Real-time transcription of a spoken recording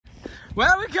Where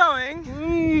are we going?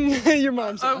 Your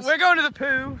mom's house. We're going to the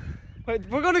poo. Wait,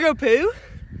 we're gonna go poo?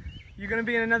 You're gonna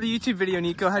be in another YouTube video,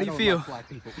 Nico. How do you feel? Black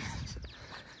people.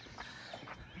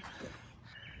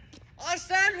 I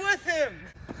stand with him.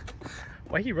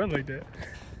 Why he run like that?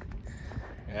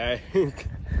 Hey. Okay.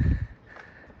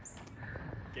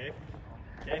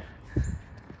 Okay.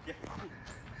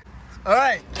 All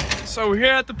right. So we're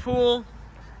here at the pool,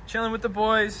 chilling with the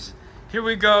boys. Here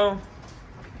we go.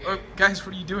 Oh, guys,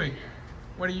 what are you doing?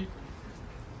 What are you?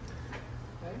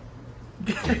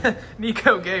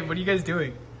 Nico, Gabe, what are you guys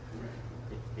doing?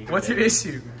 What's your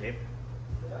issue? Gabe.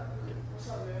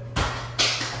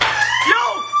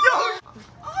 Yo!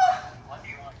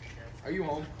 Are you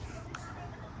home?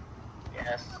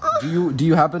 Yes. Do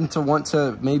you happen to want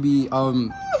to maybe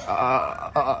can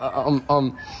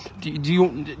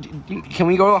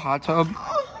we go to a hot tub?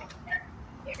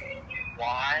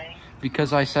 Why?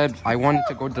 Because I said I wanted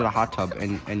to go to the hot tub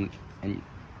and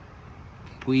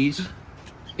please,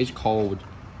 it's cold.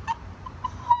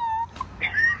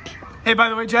 Hey, by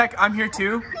the way, Jack, I'm here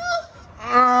too.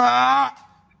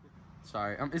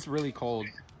 Sorry, it's really cold.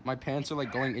 My pants are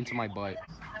like going into my butt.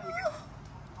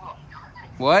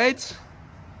 What?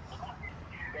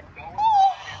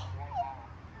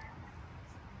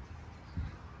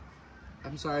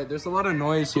 I'm sorry, there's a lot of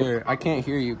noise here. I can't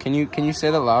hear you. Can you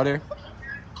say that louder?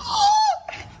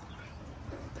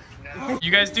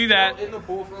 You guys do that. In the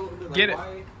pool for a little bit. Like, Get it.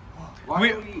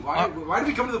 Why did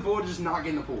we come to the pool and just not get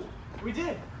in the pool? We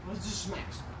did. Let's just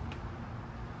Max.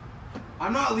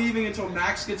 I'm not leaving until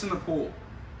Max gets in the pool.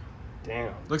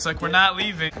 Damn. Looks like we're not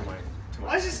leaving.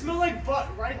 Why does it smell like butt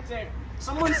right there?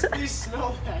 Someone please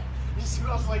smell that. It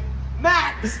smells like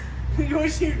Max.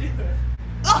 What you do?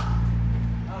 Ah!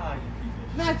 Ah, you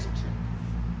magic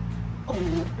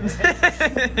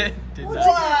trick. Did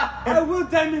that. I will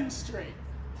demonstrate.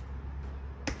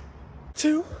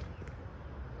 2.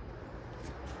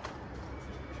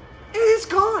 It's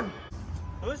gone.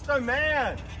 Who's the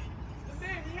man? The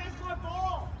man, he has my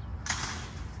ball.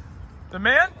 The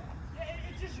man? Yeah,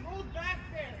 it just rolled back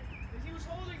there. And he was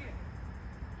holding it.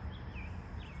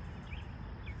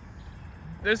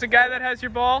 There's a guy that has your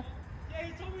ball. Yeah,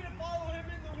 he told me to follow him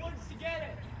in the woods to get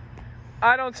it.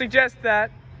 I don't suggest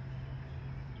that.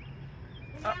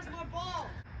 But he has my ball.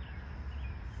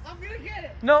 I'm gonna get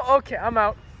it. No, okay, I'm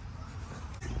out.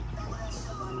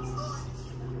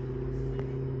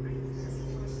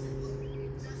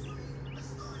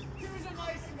 He was a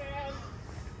nice man.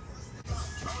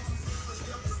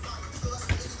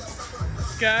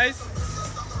 Guys,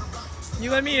 can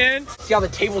you let me in? See how the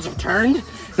tables have turned?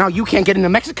 Now you can't get into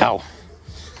Mexico.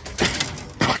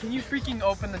 Can you freaking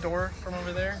open the door from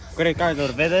over there? Credit card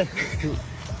verde.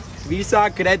 Visa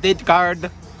credit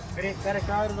card. Credit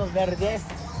card verde.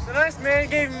 The nice man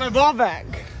gave me my ball back.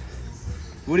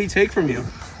 What did he take from you?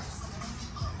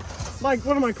 Like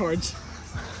one of my cards.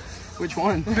 Which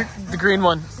one? The green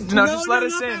one. No, just let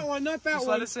us not in. That one, not that Just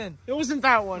one. let us in. It wasn't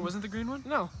that one. It wasn't the green one?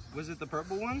 No. Was it the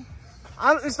purple one?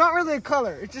 It's not really a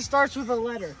color. It just starts with a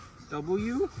letter.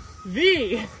 W?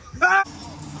 V.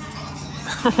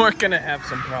 We're gonna have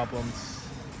some problems.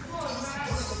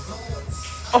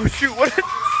 Oh shoot, what?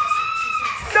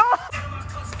 No!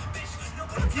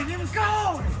 Give him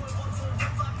go!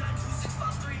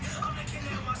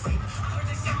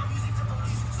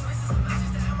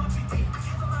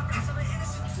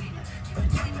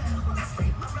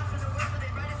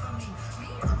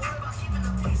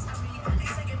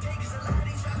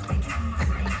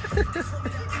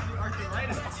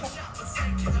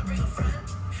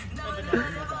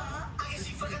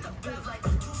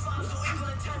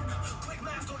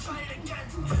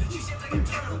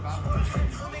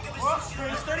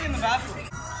 It's dirty in the bathroom.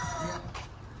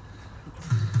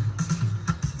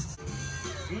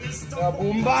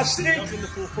 Bombastic!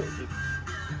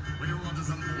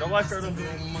 No lifeguard on duty.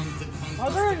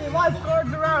 Are there any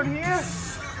lifeguards around here?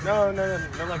 No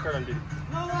lifeguard on duty.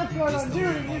 No lifeguard on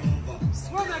duty.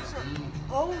 Swim extra.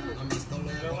 Oh. No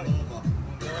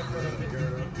lifeguard on duty.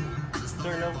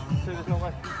 Sir, there's no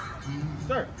life.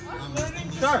 Sir. Learning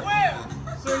to Sir. swim.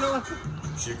 Sir, no life.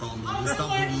 I'm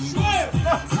learning to swim.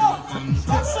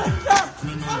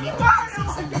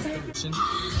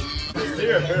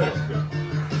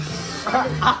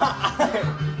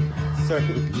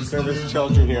 Sir, there's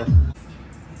children here.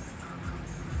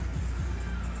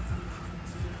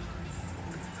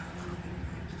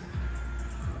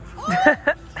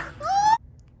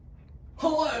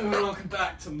 Hello and welcome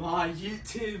back to my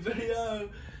YouTube video.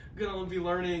 We're gonna be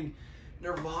learning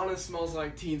Nirvana Smells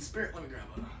Like Teen Spirit. Let me grab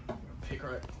a pick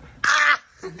right.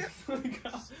 Here we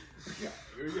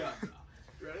go.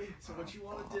 Ready? So what you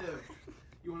want to do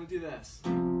You want to do this?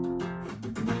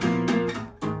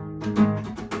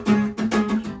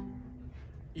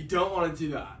 You don't want to do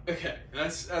that. Okay,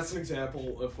 that's an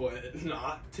example of what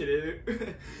not to do.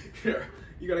 Here,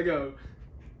 you gotta go.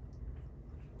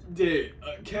 Dude,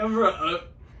 camera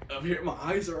up here. My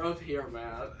eyes are up here,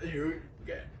 man. Here,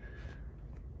 okay.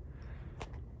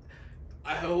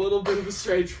 I have a little bit of a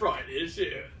stage fright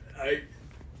issue.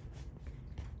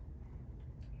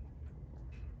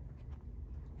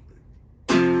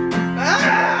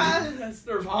 That's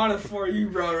Nirvana for you,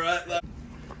 bro. Right there.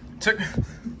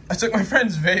 I took my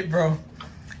friend's vape, bro.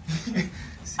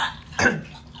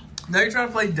 Now you're trying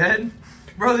to play dead?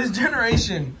 Bro, this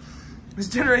generation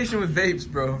with vapes,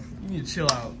 bro. You need to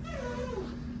chill out.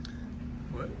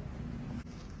 What?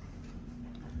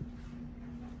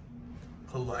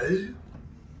 Hello?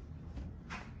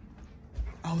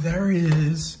 Oh, there he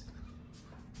is.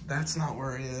 That's not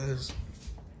where he is.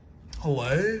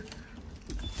 Hello?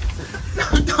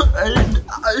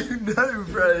 I know,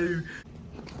 bro.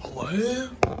 Hello?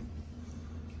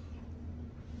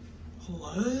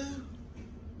 Hello?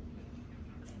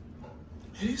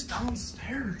 He's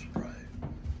downstairs, bro.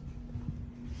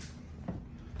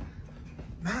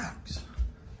 Max.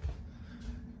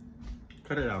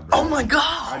 Cut it out, bro. Oh my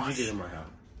god! How'd you get in my house?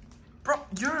 Bro,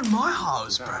 you're in my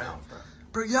house, Get bro. out of my house, bro.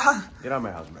 Bro, yeah. Get out of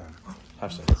my house, bro.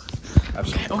 Have sex. Have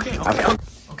sex.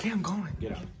 Okay, I'm going.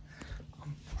 Get out.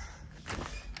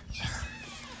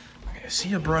 Okay, see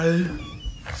ya, bro.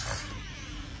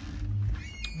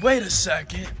 Wait a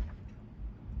second.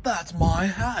 That's my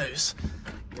house.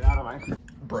 Get out of my house.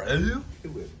 Bro?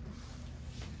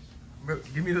 Bro,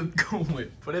 give me the Cool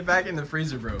Whip. Put it back in the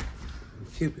freezer, bro.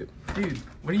 Cupid. Dude,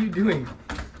 what are you doing?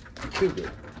 Cupid.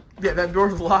 Yeah, that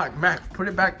door's locked. Max, put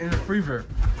it back in the freezer.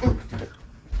 You're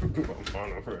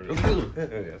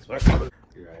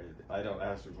right. I don't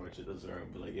ask for much of dessert,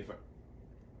 but like if I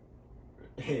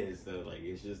so like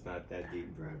it's just not that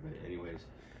deep, bro. But anyways,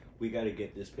 we gotta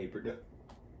get this paper done.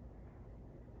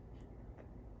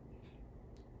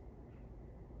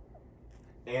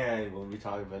 And when we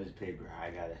talk about this paper,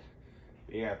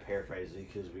 we gotta paraphrase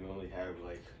it because we only have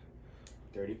like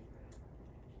 30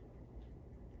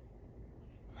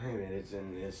 minutes,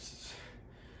 and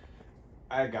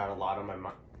I got a lot on my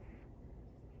mind.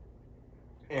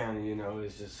 And, you know,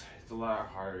 it's a lot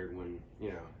harder when, you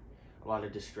know, a lot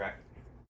of